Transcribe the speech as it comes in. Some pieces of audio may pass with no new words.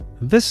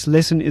This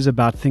lesson is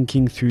about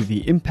thinking through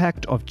the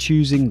impact of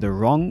choosing the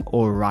wrong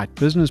or right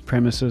business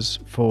premises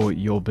for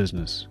your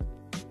business.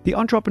 The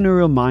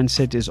entrepreneurial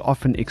mindset is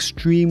often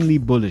extremely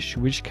bullish,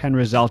 which can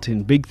result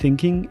in big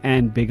thinking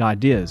and big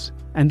ideas.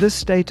 And this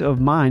state of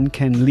mind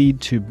can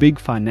lead to big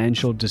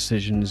financial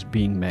decisions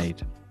being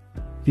made.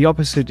 The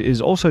opposite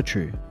is also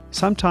true.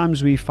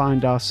 Sometimes we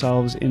find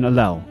ourselves in a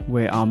lull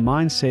where our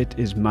mindset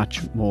is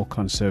much more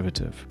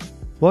conservative.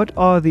 What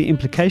are the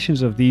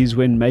implications of these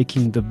when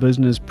making the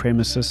business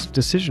premises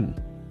decision?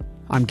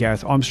 I'm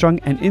Gareth Armstrong,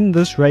 and in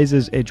this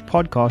Razor's Edge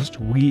podcast,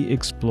 we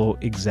explore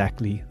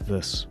exactly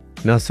this.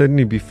 Now,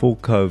 certainly before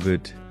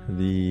COVID,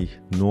 the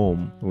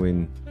norm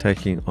when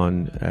taking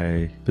on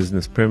a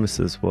business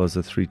premises was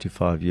a 3 to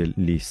 5 year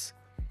lease.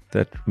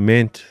 That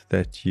meant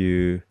that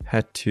you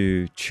had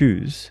to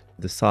choose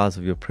the size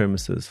of your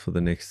premises for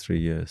the next 3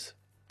 years.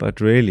 But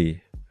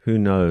really, who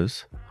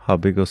knows how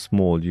big or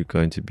small you're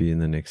going to be in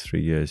the next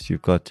 3 years.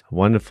 You've got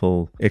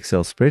wonderful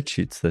Excel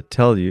spreadsheets that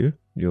tell you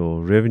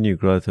your revenue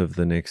growth over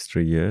the next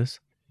 3 years.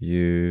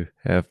 You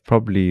have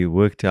probably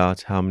worked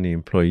out how many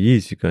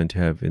employees you're going to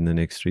have in the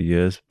next 3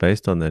 years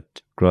based on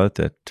that growth,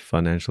 that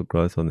financial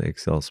growth on the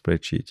Excel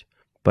spreadsheet.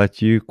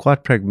 But you're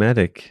quite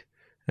pragmatic,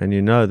 and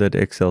you know that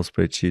Excel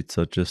spreadsheets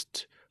are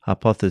just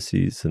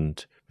hypotheses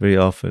and very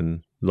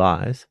often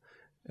lies,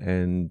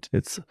 and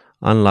it's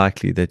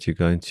unlikely that you're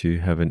going to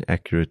have an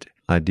accurate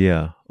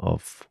idea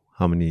of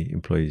how many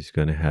employees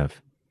you're going to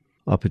have.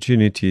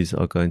 Opportunities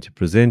are going to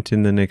present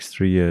in the next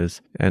 3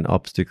 years, and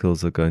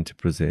obstacles are going to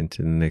present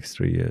in the next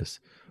 3 years.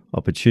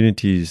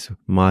 Opportunities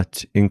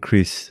might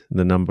increase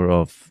the number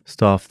of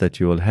staff that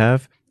you will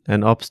have,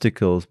 and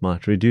obstacles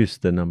might reduce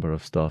the number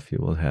of staff you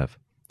will have.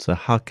 So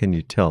how can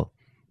you tell?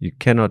 You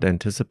cannot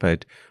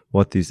anticipate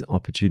what these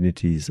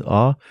opportunities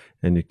are,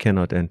 and you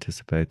cannot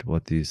anticipate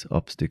what these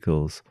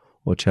obstacles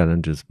or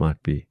challenges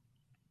might be.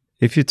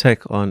 If you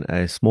take on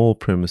a small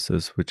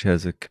premises which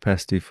has a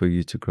capacity for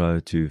you to grow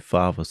to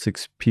 5 or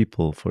 6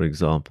 people, for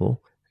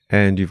example,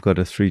 and you've got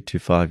a 3 to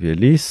 5 year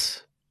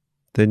lease,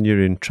 then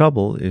you're in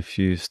trouble if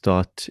you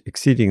start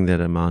exceeding that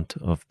amount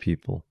of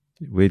people.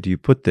 Where do you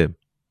put them?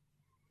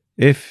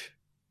 If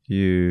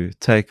you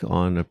take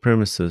on a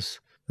premises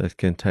that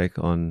can take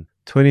on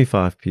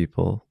 25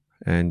 people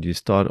and you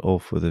start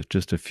off with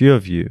just a few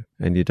of you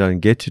and you don't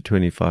get to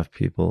 25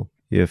 people,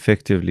 you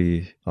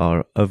effectively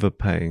are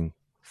overpaying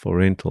for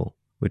rental,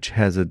 which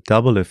has a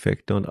double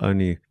effect. Not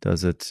only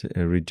does it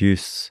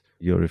reduce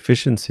your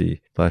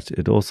efficiency, but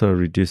it also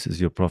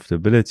reduces your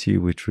profitability,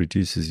 which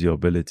reduces your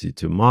ability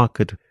to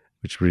market,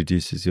 which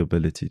reduces your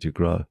ability to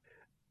grow.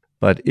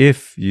 But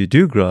if you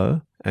do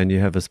grow and you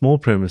have a small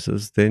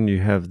premises, then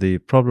you have the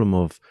problem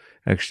of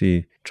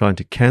actually trying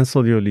to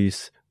cancel your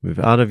lease, move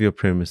out of your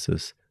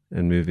premises,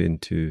 and move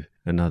into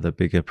another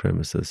bigger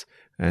premises.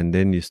 And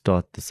then you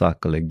start the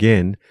cycle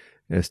again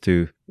as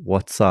to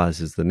what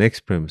size is the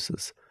next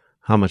premises.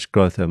 How much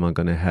growth am I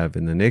going to have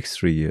in the next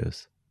 3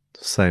 years?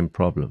 Same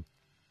problem.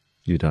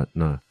 You don't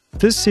know.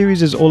 This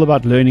series is all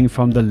about learning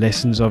from the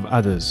lessons of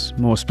others,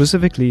 more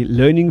specifically,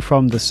 learning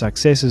from the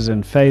successes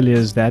and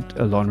failures that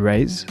Alon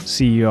Reyes,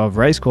 CEO of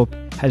Race Corp,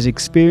 has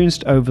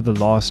experienced over the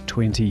last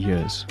 20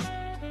 years.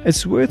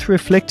 It's worth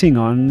reflecting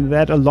on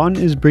that Alon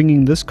is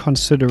bringing this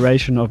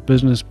consideration of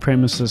business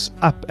premises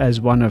up as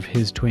one of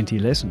his 20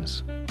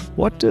 lessons.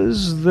 What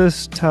does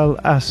this tell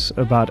us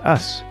about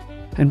us?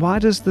 And why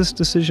does this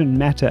decision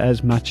matter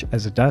as much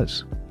as it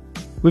does?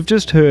 We've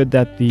just heard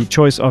that the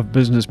choice of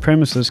business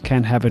premises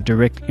can have a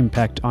direct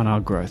impact on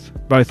our growth,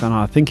 both on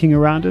our thinking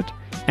around it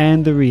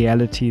and the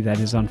reality that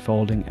is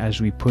unfolding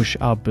as we push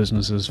our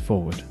businesses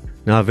forward.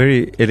 Now, a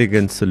very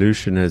elegant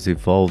solution has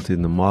evolved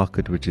in the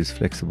market, which is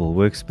flexible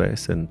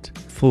workspace. And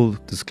full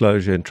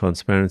disclosure and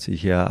transparency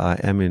here,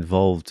 I am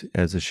involved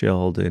as a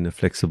shareholder in a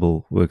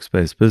flexible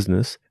workspace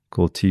business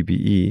called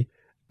TBE.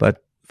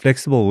 But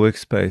flexible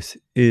workspace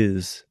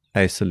is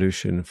a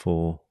solution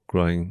for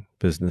growing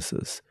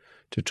businesses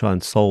to try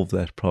and solve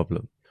that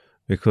problem,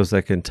 because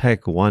they can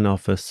take one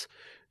office,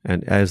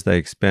 and as they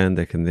expand,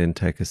 they can then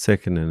take a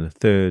second and a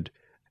third.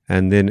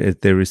 And then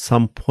if there is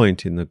some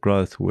point in the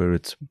growth where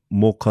it's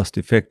more cost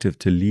effective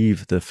to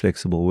leave the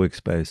flexible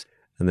workspace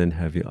and then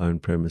have your own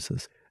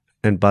premises.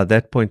 And by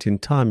that point in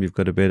time, you've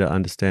got a better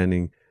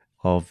understanding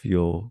of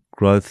your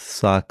growth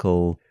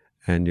cycle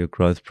and your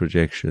growth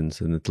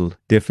projections. And it'll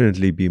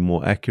definitely be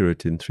more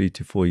accurate in 3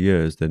 to 4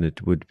 years than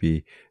it would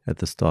be at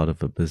the start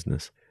of a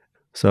business.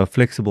 So a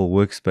flexible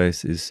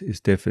workspace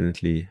is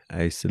definitely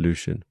a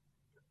solution.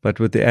 But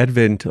with the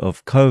advent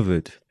of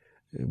COVID,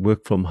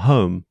 work from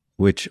home,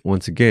 which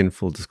once again,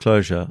 full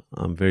disclosure,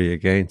 I'm very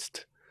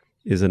against,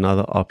 is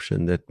another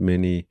option that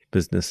many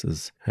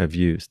businesses have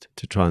used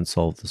to try and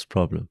solve this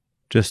problem.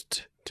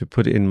 Just to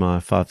put in my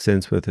 5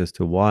 cents worth as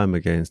to why I'm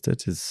against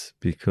it is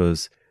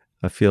because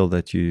I feel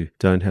that you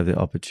don't have the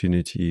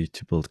opportunity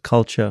to build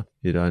culture,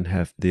 you don't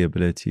have the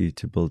ability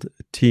to build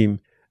a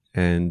team,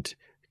 and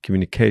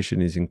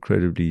communication is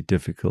incredibly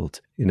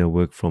difficult in a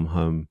work from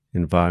home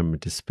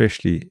environment,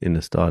 especially in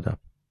a startup.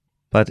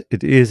 But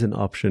it is an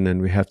option,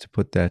 and we have to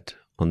put that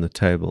on the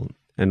table.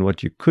 And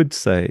what you could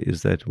say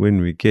is that when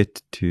we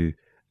get to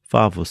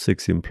 5 or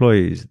 6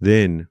 employees,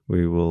 then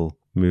we will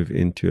move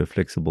into a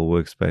flexible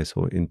workspace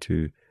or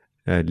into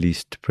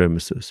leased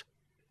premises.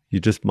 You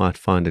just might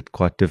find it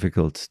quite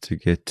difficult to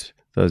get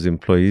those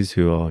employees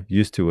who are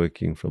used to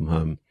working from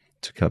home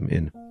to come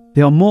in.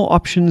 There are more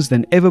options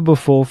than ever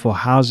before for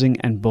housing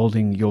and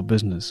building your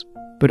business.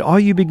 But are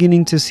you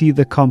beginning to see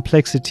the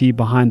complexity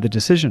behind the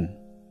decision?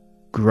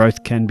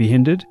 Growth can be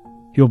hindered.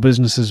 Your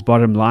business's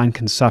bottom line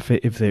can suffer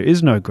if there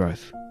is no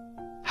growth.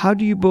 How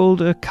do you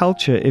build a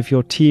culture if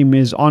your team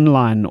is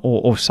online or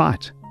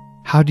off-site?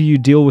 How do you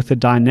deal with the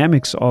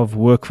dynamics of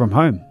work from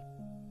home?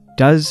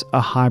 Does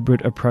a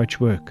hybrid approach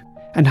work?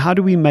 And how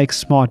do we make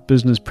smart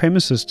business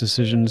premises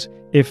decisions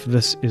if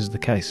this is the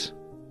case?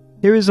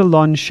 Here is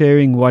Alon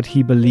sharing what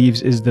he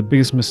believes is the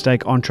biggest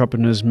mistake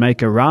entrepreneurs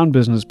make around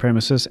business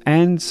premises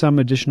and some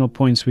additional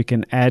points we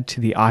can add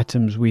to the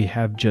items we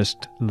have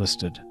just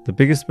listed. The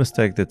biggest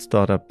mistake that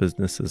startup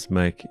businesses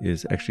make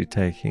is actually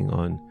taking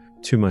on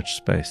too much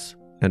space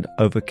and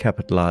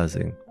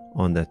overcapitalizing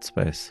on that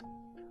space.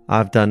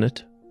 I've done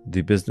it.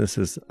 The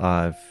businesses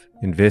I've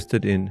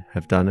invested in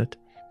have done it.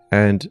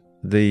 And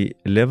the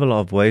level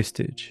of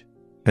wastage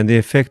and the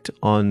effect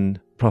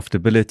on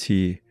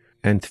profitability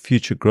and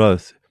future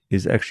growth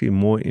is actually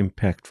more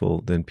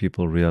impactful than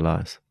people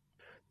realize.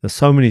 There's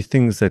so many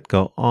things that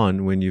go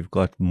on when you've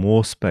got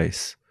more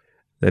space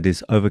that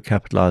is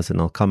overcapitalized, and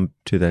I'll come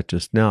to that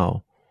just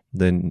now,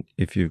 than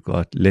if you've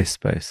got less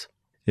space.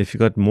 If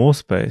you've got more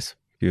space,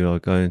 you are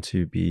going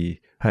to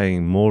be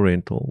paying more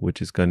rental,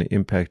 which is going to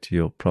impact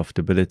your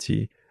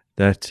profitability.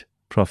 That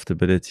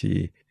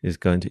profitability is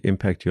going to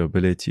impact your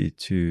ability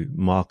to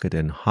market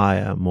and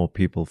hire more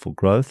people for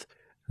growth.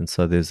 And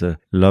so there's a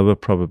lower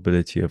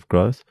probability of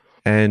growth.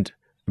 And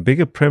a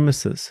bigger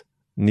premises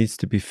needs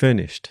to be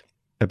furnished.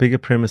 A bigger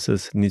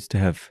premises needs to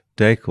have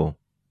decor.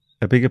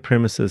 A bigger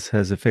premises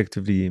has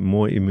effectively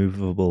more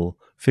immovable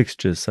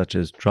fixtures such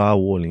as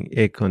drywalling,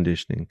 air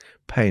conditioning,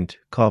 paint,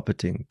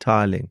 carpeting,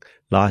 tiling,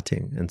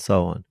 lighting, and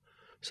so on.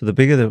 So the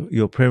bigger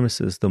your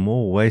premises, the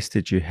more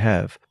wastage you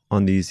have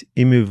on these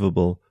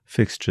immovable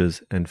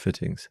fixtures and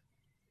fittings.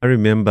 I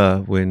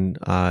remember when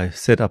I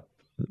set up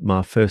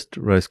my first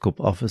Raizcorp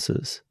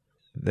offices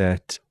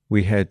that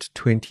we had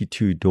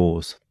 22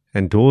 doors.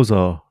 And doors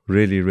are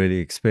really, really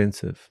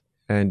expensive.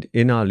 And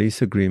in our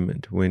lease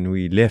agreement, when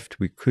we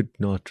left, we could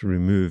not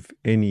remove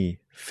any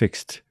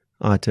fixed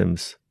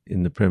items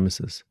in the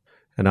premises.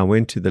 And I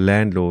went to the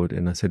landlord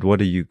and I said, what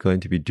are you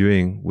going to be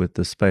doing with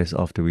the space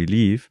after we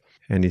leave?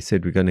 And he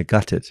said, we're going to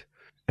gut it.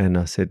 And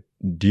I said,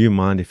 do you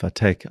mind if I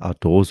take our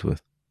doors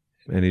with?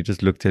 And he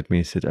just looked at me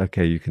and said,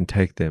 okay, you can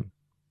take them.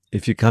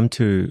 If you come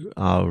to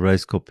our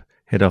Raizcorp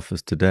head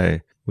office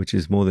today, which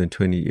is more than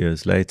 20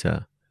 years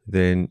later,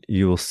 then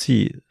you will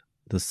see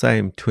the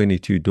same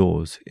 22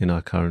 doors in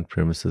our current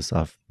premises.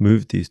 I've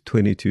moved these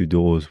 22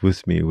 doors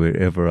with me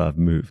wherever I've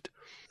moved.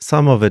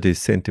 Some of it is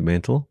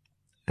sentimental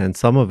and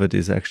some of it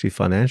is actually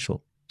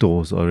financial.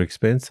 Doors are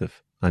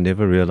expensive. I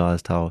never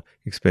realized how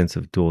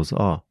expensive doors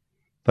are.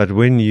 But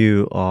when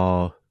you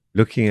are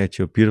looking at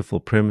your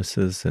beautiful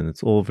premises and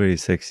it's all very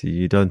sexy,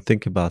 you don't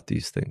think about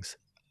these things.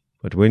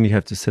 But when you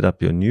have to set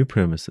up your new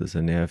premises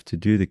and you have to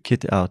do the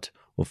kit out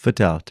or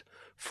fit out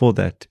for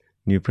that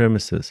new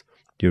premises,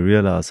 you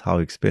realize how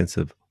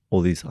expensive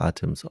all these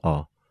items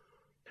are.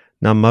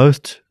 Now,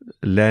 most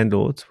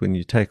landlords, when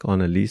you take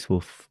on a lease,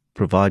 will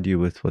provide you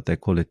with what they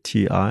call a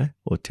TI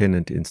or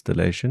tenant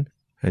installation.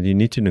 And you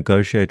need to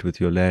negotiate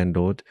with your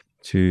landlord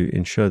to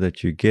ensure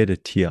that you get a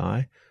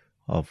TI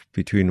of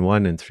between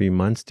 1 and 3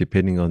 months,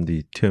 depending on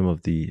the term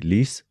of the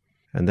lease.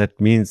 And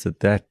that means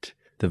that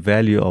the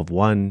value of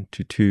 1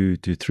 to 2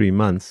 to 3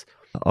 months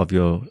of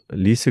your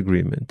lease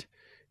agreement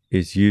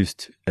is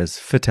used as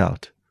fit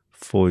out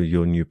for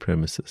your new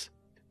premises.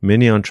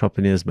 Many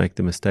entrepreneurs make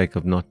the mistake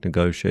of not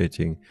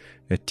negotiating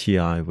a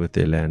TI with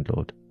their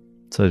landlord.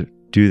 So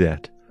do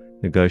that.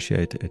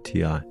 Negotiate a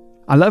TI.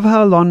 I love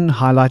how Alon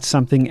highlights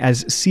something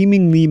as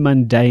seemingly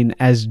mundane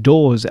as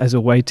doors as a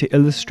way to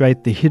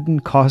illustrate the hidden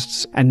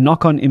costs and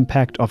knock-on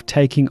impact of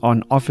taking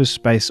on office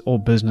space or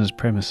business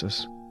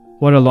premises.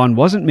 What Alon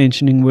wasn't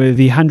mentioning were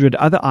the 100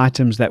 other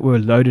items that were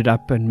loaded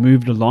up and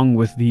moved along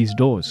with these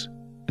doors.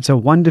 It's a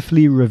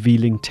wonderfully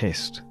revealing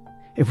test.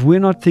 If we're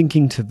not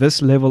thinking to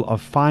this level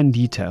of fine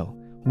detail,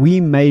 we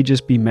may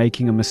just be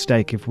making a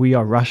mistake if we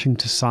are rushing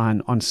to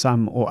sign on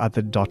some or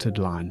other dotted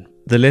line.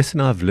 The lesson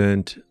I've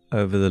learned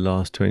over the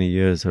last 20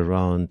 years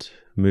around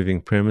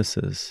moving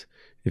premises,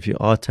 if you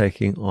are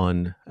taking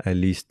on a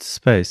leased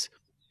space,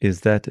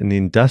 is that an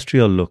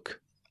industrial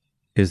look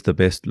is the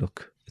best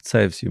look. It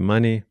saves you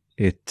money.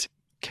 It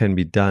can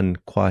be done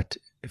quite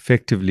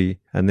effectively,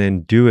 and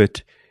then do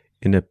it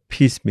in a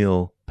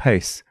piecemeal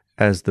pace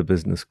as the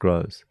business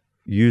grows.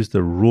 Use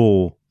the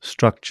raw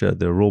structure,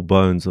 the raw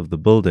bones of the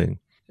building,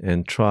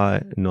 and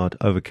try not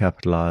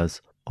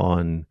overcapitalize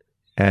on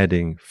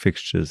adding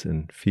fixtures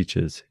and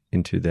features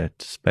into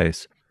that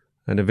space.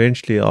 And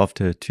eventually,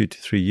 after 2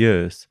 to 3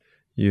 years,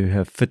 you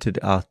have fitted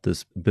out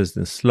this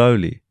business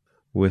slowly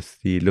with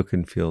the look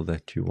and feel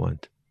that you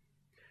want.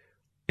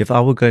 if I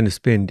were going to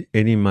spend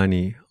any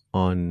money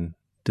on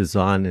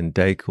design and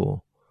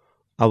decor,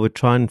 I would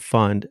try and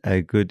find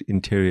a good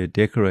interior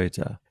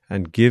decorator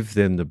and give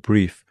them the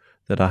brief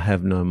that I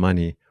have no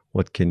money,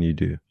 what can you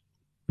do?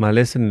 My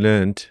lesson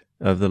learned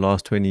over the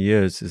last 20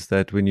 years is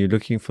that when you're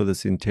looking for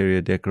this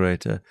interior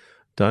decorator,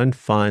 don't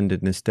find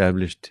an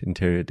established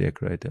interior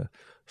decorator.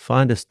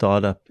 Find a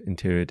startup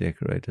interior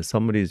decorator,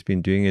 somebody who's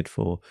been doing it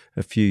for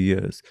a few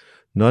years.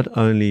 Not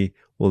only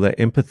will they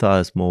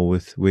empathize more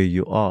with where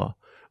you are,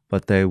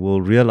 but they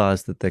will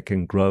realize that they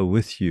can grow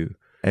with you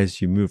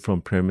as you move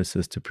from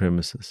premises to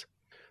premises.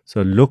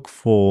 So look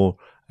for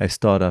a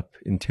startup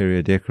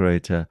interior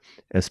decorator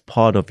as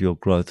part of your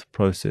growth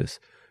process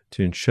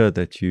to ensure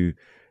that you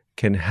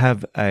can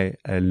have a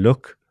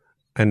look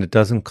and it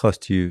doesn't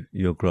cost you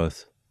your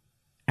growth.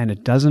 And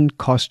it doesn't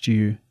cost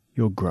you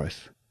your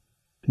growth.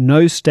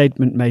 No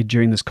statement made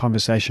during this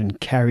conversation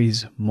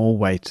carries more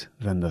weight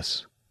than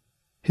this.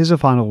 Here's a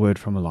final word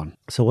from Alon.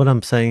 So what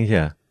I'm saying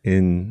here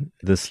in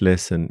this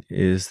lesson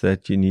is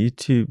that you need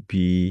to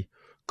be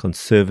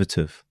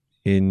conservative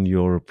in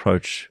your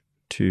approach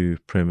to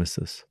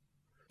premises.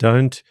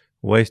 Don't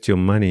waste your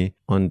money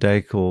on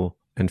decor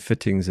and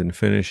fittings and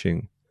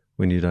finishing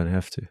when you don't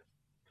have to.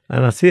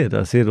 And I see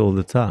it all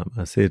the time.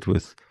 I see it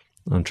with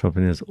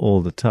entrepreneurs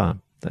all the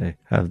time. They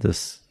have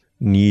this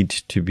need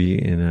to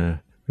be in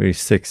a very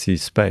sexy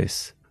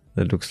space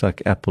that looks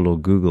like Apple or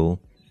Google,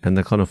 and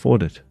they can't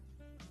afford it.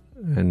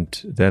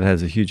 And that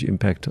has a huge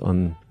impact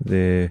on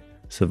their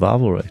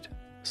survival rate.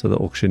 So the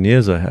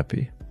auctioneers are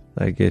happy.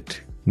 They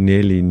get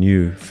nearly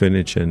new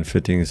furniture and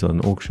fittings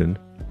on auction,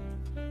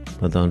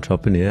 but the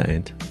entrepreneur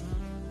ain't.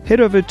 Head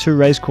over to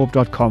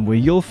racecorp.com where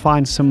you'll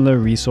find similar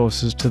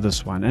resources to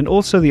this one, and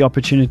also the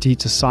opportunity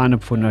to sign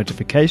up for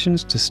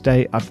notifications to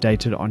stay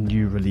updated on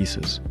new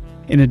releases.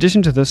 In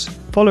addition to this,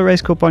 follow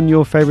Racecorp on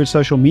your favorite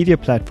social media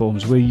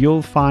platforms where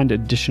you'll find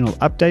additional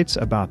updates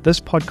about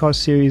this podcast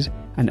series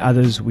and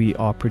others we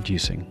are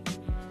producing.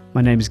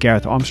 My name is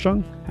Gareth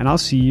Armstrong, and I'll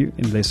see you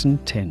in Lesson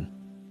 10.